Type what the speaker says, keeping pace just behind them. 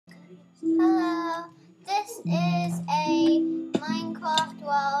this is a Minecraft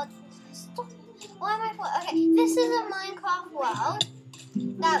world. Stop. Why am I? Okay, this is a Minecraft world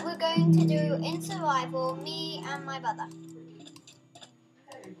that we're going to do in survival, me and my brother.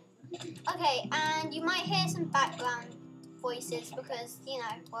 Okay, and you might hear some background voices because, you know,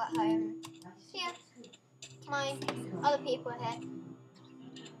 we're at home. Yeah, my other people are here.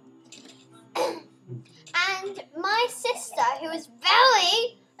 And my sister, who is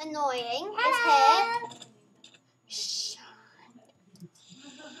very annoying, is here. Shh.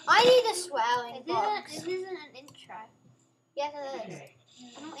 I need a swearing box. This isn't an intro. Yes, it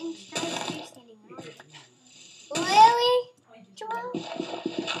is. I'm not introduced anymore. Really? Joelle?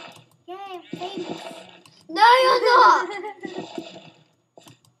 Yeah, I'm famous. No, you're not.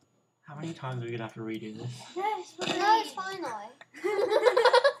 How many times are we gonna have to redo this? No, it's fine. No, it's fine, Ollie.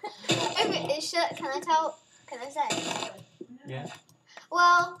 Can I say? Yeah.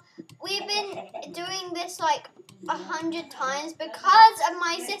 Well, we've been doing this like 100 times because of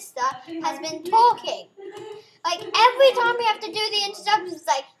my sister has been talking. Like every time we have to do the introductions, it's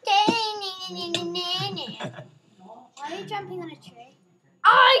like. Why are you jumping on a tree?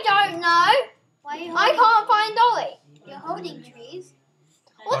 I don't know. Why are you I can't find Ollie. You're holding trees.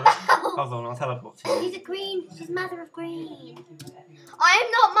 What the hell? Hold on, I'll teleport to you. She's a green. She's mother of green. I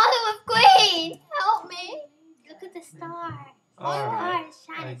am not Mother of Green. Help me. Look at the star. Alright. It's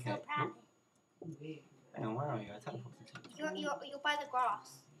shining so Okay. proudly. Hang on, where are you? I teleported to you. You're by the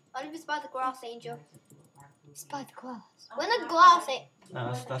grass. Oliver's by the grass, Angel. It's by the glass. When the glass it.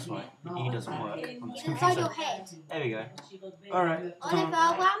 No, that's right. E doesn't work. On It's the inside your computer. head. There we go. Alright. Oliver,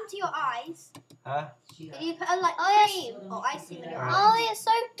 what happened to your eyes? Huh? Did you put a like yes. cream or icing on your Alright. eyes? Oh, it's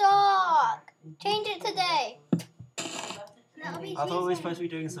so dark. Change it today. That'll be I thought we were freezing. supposed to be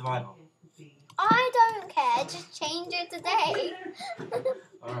doing survival. I don't care. Just change it today.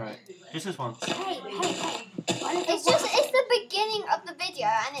 Alright. Just this once. Hey. Oliver, It's the beginning of the video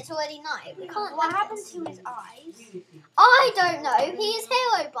and it's already night. We can't. what do happened this. to his eyes? I don't know. He is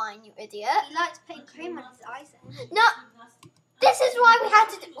Halo blind, you idiot. He likes putting cream on his eyes. No. This is why we had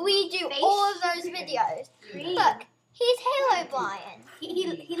to redo Face all of those videos. Cream. Look, he's Halo blind.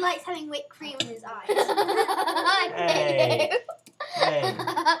 He likes having whipped cream in his eyes. I Hey. do. Hey.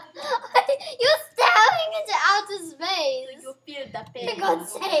 You're staring into outer space. You feel the For pain.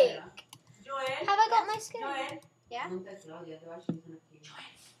 God's sake. Joelle? Have I got my skin? Joelle? Yeah?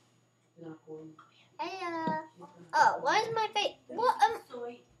 Hey, oh, why is my face? What? So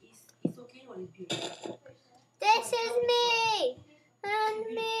it's okay or it's beautiful? This is me, and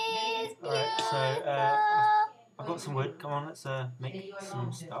me is beautiful. Alright, so, I've got some wood. Come on, let's make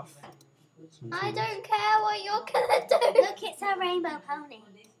some stuff. Some I tools. don't care what you're gonna do. Look, it's a rainbow pony.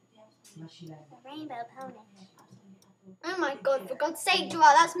 A rainbow pony. Oh my God! For God's sake,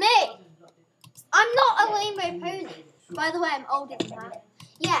 Joelle, that's me. I'm not a rainbow pony. By the way, I'm older than that.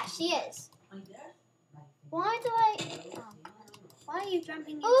 Yeah, she is. Why do I? Why are you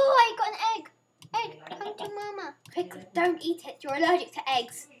jumping in? Oh, I got an egg. Egg, come to Mama. Quick, don't eat it. You're allergic to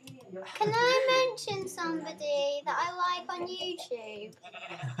eggs. Can I mention somebody that I like on YouTube?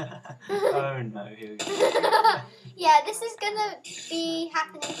 Oh no, here we go. Yeah, this is gonna be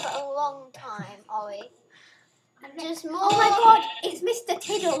happening for a long time, Ollie. Just more. Oh my God, it's Mr.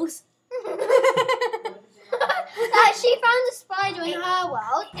 Tiddles. That she found a spider in her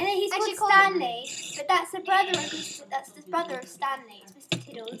world. And then he's And she called called Stanley, but that's the brother of Stanley. It's Mr.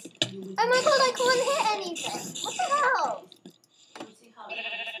 Tiddles. Oh my God, I can't hit anything. What the hell?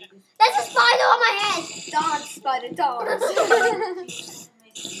 There's a spider on my head. Dance, spider, dance.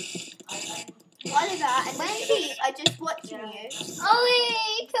 Oliver and When Steve are just watching you.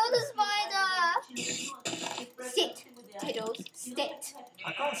 Ollie, kill the spider. Sit, Tiddles, sit.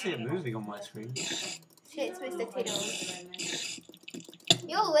 I can't see it moving on my screen. Sit, Mr. Tiddles.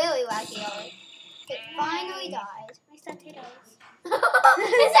 You're really wacky, Ollie. It finally died. Mr. Tiddles. Is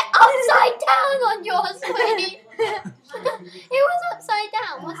it upside down on your screen? It was upside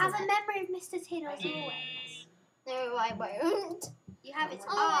down. We'll What's have a it? memory of Mr. Tiddles always. No, I won't. You have its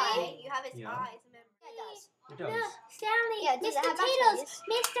Oh, eye. You have its Yeah. eyes. It does. It No, does. Stanley. Yeah, does it Mr. have Tiddles. batteries?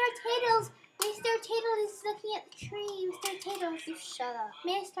 Mr. Tiddles. Mr. Tiddles is looking at the tree. Mr. Tiddles. You shut up.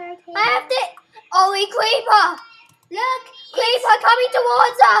 Mr. Tiddles. I have to. Ollie, creeper! Look. Creeper coming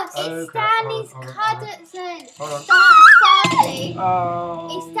towards us! Oh, It's crap. Stanley's Hold on, hold on. cousin. Hold on. Starsley. Oh.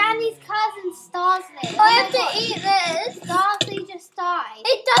 It's Stanley's cousin, Starsley. I have to eat this. Starsley just died.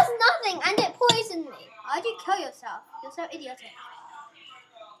 It does nothing and it poisoned me. Why'd you kill yourself? You're so idiotic.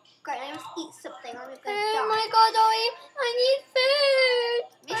 Great, I must eat something. I'm just going to Oh die. my God, Ollie, I need food.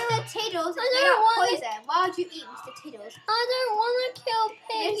 Mr. Tiddles I is don't made out of want poison. Why would you eat Mr. Tiddles? I don't want to kill Mr.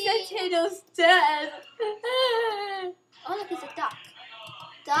 Piggy. Tiddles dead. Oh look, it's a duck.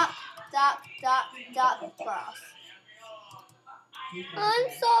 Duck, duck, duck, duck, grass. I'm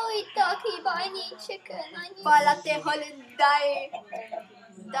sorry, Ducky, but I need chicken. I need. Balate Holland die.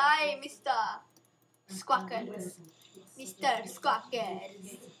 Die, Mr. Squawkers. Mr.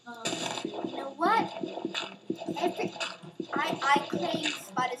 Squawkers. You know what? I claim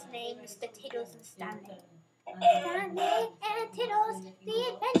Spider's name, Mr. Tiddles and Stanley. Stanley and Tiddles, the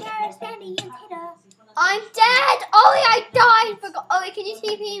adventure, Stanley and Tiddles. I'm dead! Ollie, I died! Forgot. Ollie, can you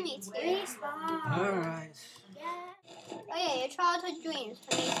TP me too? Alright. Yeah. Oh yeah, your childhood dreams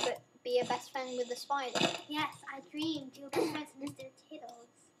for me to be a best friend with the spider. Yes, I dreamed you were best friends with Mr. Tiddles.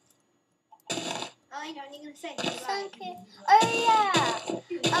 Oh, I know what you're going to say. Thank you. Oh yeah.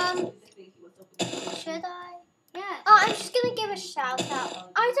 Should I? Yeah. Oh, I'm just gonna give a shout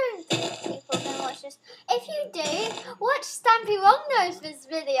out. I don't think people are gonna watch this. If you do, watch Stampy Longnose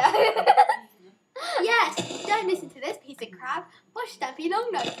video. Yes, don't listen to this piece of crap. Watch Stampy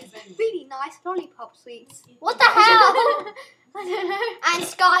Longnose's really nice lollipop sweets. What the hell? I don't know. And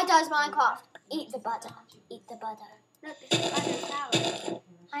Sky does Minecraft. Eat the butter. Eat the butter. Look, this is butter flour.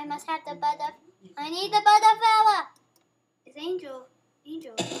 I must have the butter. I need the butter flour. It's Angel.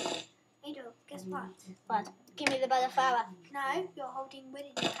 Angel. Angel, guess what? What? Give me the butter flour. No, you're holding wood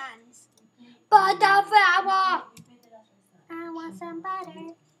in your hands. Butter flour. I want some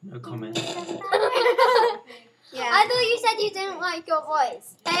butter. No comment. Some butter. Yeah. I thought you said you didn't like your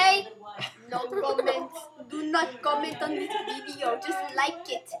voice. Hey. No comments. Do not comment on this video. Just like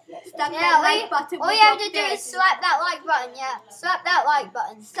it. Slap Yeah, that like button. all with you have your to do is face. slap that like button. Yeah. Slap that like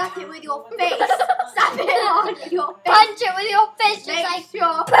button. Slap it with your face. Slap it on your face. Punch it with your fist. Just Make like. sure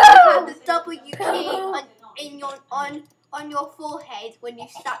you boom. have the W key on your forehead when you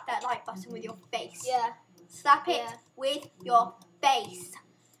slap that like button with your face. Yeah. Slap it Yeah. with your face.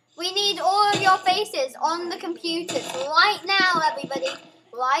 We need all of your faces on the computers right now, everybody.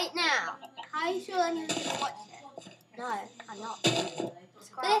 Right now. Are you sure anyone's gonna watch it? No, I'm not.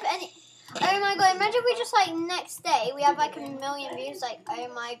 But if any, oh my god! Imagine if we just like next day we have like 1 million views. Like,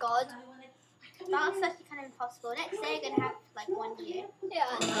 oh my god. That's actually kind of impossible. Next day you're gonna have like 1 view. Yeah.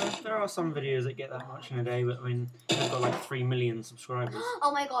 There are some videos that get that much in a day, but I mean, they've got like 3 million subscribers.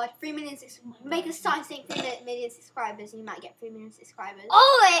 Oh my god, 3 million make a sign saying 3 million subscribers and you might get 3 million subscribers.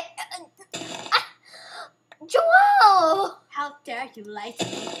 Oh, Joelle! How dare you lie to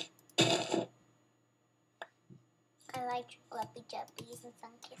me? I like fluffy juppies and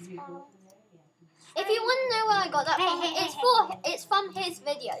some kiss balls. If you want to know where I got that from, it's from his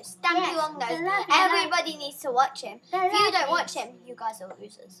videos. Stampy Longnose. Everybody needs to watch him. If you don't watch him, you guys are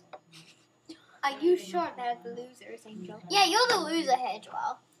losers. Are you sure they're the losers, Angel? Yeah, you're the loser here,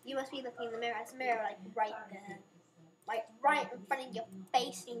 Joelle. You must be looking in the mirror. It's a mirror like right there. Like right in front of your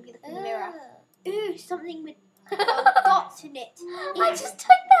face and you be looking in the mirror. Ooh, something with dots in it. I just took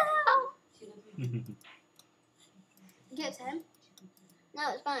that out. Give it to him. No,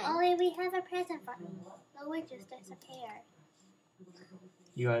 it's fine. Ollie, we have a present for you. The witch just disappeared.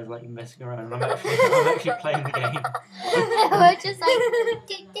 You guys like messing around. I'm actually playing the game. We're just like.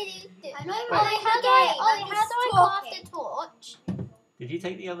 I'm not even Ollie, how do I craft a torch? Did you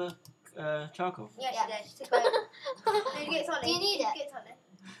take the other charcoal? Yeah, she did. She took it. No, get Ollie. Do you need it? Get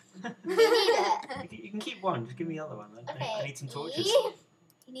Ollie. Do you need it? You can keep one. Just give me the other one. Okay. I need some torches.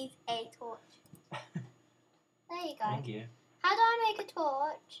 He needs a torch. There you go. Thank you. How do I make a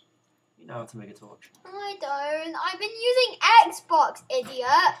torch? You know how to make a torch. I don't. I've been using Xbox,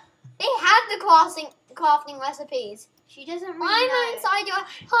 idiot. They have the crafting recipes. She doesn't I'm really know. inside your half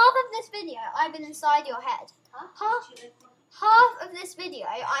of this video. I've been inside your head. Half of this video,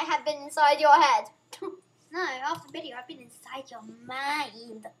 I have been inside your head. No, after the video, I've been inside your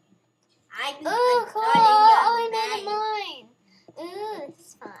mind. I've been Oh, cool! Oh, I made a mine. Ooh, this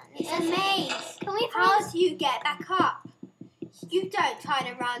is fun. It's a maze. Can we How find? do you get back up? You don't turn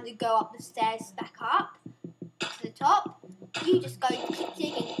around and go up the stairs back up to the top. You just go keep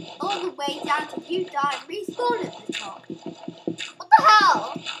digging all the way down till you die and respawn at the top. What the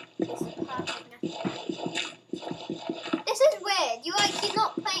hell? This is perfect. This is weird. You're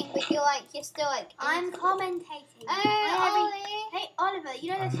not playing, but you're still like. I'm commentating. Oh, Hey Oliver,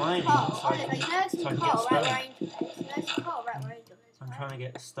 you know there's I'm some mining, coal. so I Oliver, can- you know there's so I some can get coal right stone. where Angel is. You know there's some coal right where Angel is. I'm Right? trying to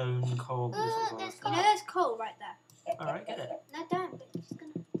get stone, coal, this as well. there's You know there's coal right there. Alright, get it. No, don't. But it's just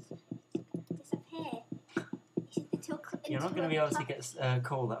gonna disappear. You're not going to be able to get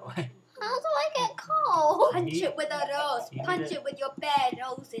coal that way. how do I get coal? Punch it with a rose. You need Punch it. it with your bare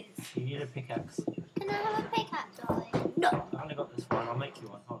noses. You need a pickaxe. Can I have a pickaxe, darling? No. I only got this one. I'll make you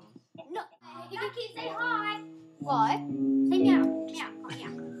one. Hold on. No. You can keep say hi. Why? Say meow. Meow. Oh,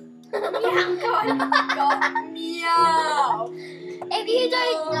 meow. Meow. If you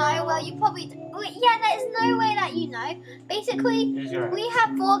don't know, well, you probably yeah. There's no way that you know. Basically, Who's your we ex?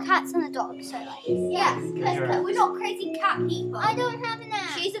 have 4 cats and a dog, so like. Yes, Who's your ex? we're not crazy cat people. I don't have an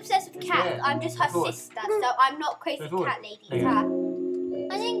app. She's obsessed with cats. Yeah. I'm just her Forward. sister, so I'm not crazy Forward. cat lady. There It's you her.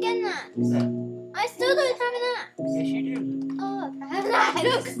 I didn't get an app. Yeah. I still don't have an app. Yes, you do. Oh, I have an app.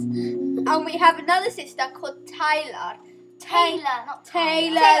 Look, and we have another sister called Tyler. Taylor, not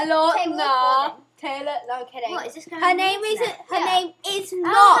Taylor Taylor Lautner. Taylor, no kidding. What is this going Her on name the isn't. internet? Her Yeah. name is Oh,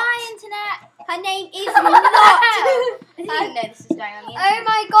 not. hi, internet. Her name is not. I didn't even know this was going on the Oh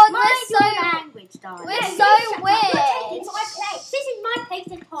my god, we're so language, darling. we're so weird. This is my place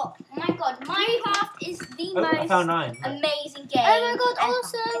to talk. Oh my god, Minecraft is the Oh, I found 9. amazing game. Oh my god,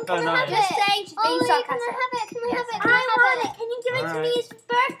 awesome! Can I have Just it? saying, she's being Ollie, can I sarcastic. have it? Can I have it? I Can I have want it? it. Can you give it to me as a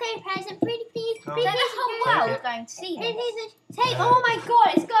birthday present? Pretty please. Then Pretty the whole please. world Okay. is going to see It this. is a take. Oh my god,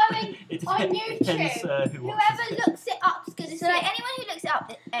 it's going It on depends YouTube. who Whoever watches it. looks it up is gonna So see like it. anyone who looks it up,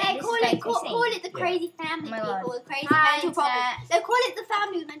 They call it the Yeah. crazy family Oh my people lord. with crazy Hi, mental problems. internet. They call it the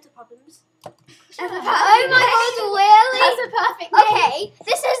family with mental problems. Oh my god, really? That's a perfect name. Okay,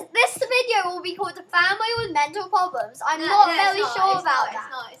 this video will be called the family with mental problems. I'm not very sure about that.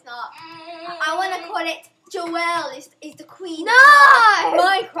 It's not. I want to call it Joelle is the queen. No!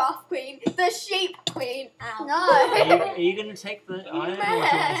 Minecraft queen, the sheep queen. Ow. No. Are you going to take the iron or do you want to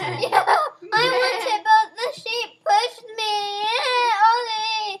take it? Yeah, I want it, but the sheep pushed me.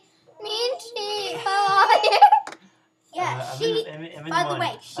 Ollie, mean sheep, how are you? Yeah, I'm sheep. in By the mine.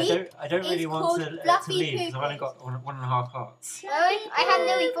 way, sheep I don't really is want called to Fluffy leave because I've only Poopies. got 1.5 hearts. Really? I have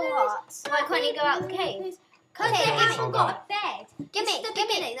nearly 4 hearts. Why can't you go out the cave? Because Okay, they haven't sold got out. a bed. Give This me, is the give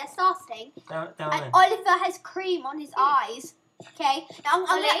me. beginning. They're starting. Down And there. Oliver has cream on his eyes. Okay. Now I'm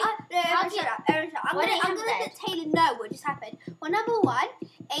Ollie, gonna how do you- I'm what do you gonna have let Taylor know what just happened. Well, number 1,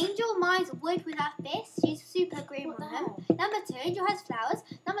 Angel mines wood with her fists. She's super green on them. Number 2, Angel has flowers.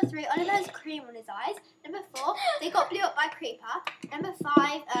 Number 3, Oliver has cream on his eyes. Number 4, they got blew up by a creeper. Number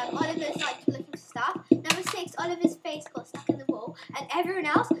 5, Oliver's like looking for stuff. Number 6, Oliver's face got stuck in the wall. And everyone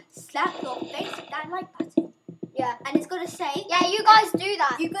else, slap your face with that like button. Yeah. And it's gonna say, Yeah, you guys do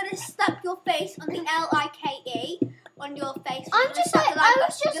that. you're gonna slap your face on the Like on your face. I'm You're just gonna like, slap the I button.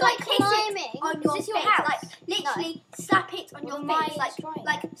 was just You're like kiss it climbing. on your Is this your face, house? like literally slap it on your Well, face, mine's right.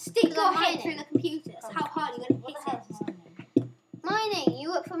 like stick Because your I'm head mining. through the computer. That's how hard you're gonna hit it. Mining, you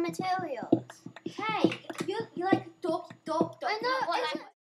look for materials. Hey, you're like a dog. I know, What isn't-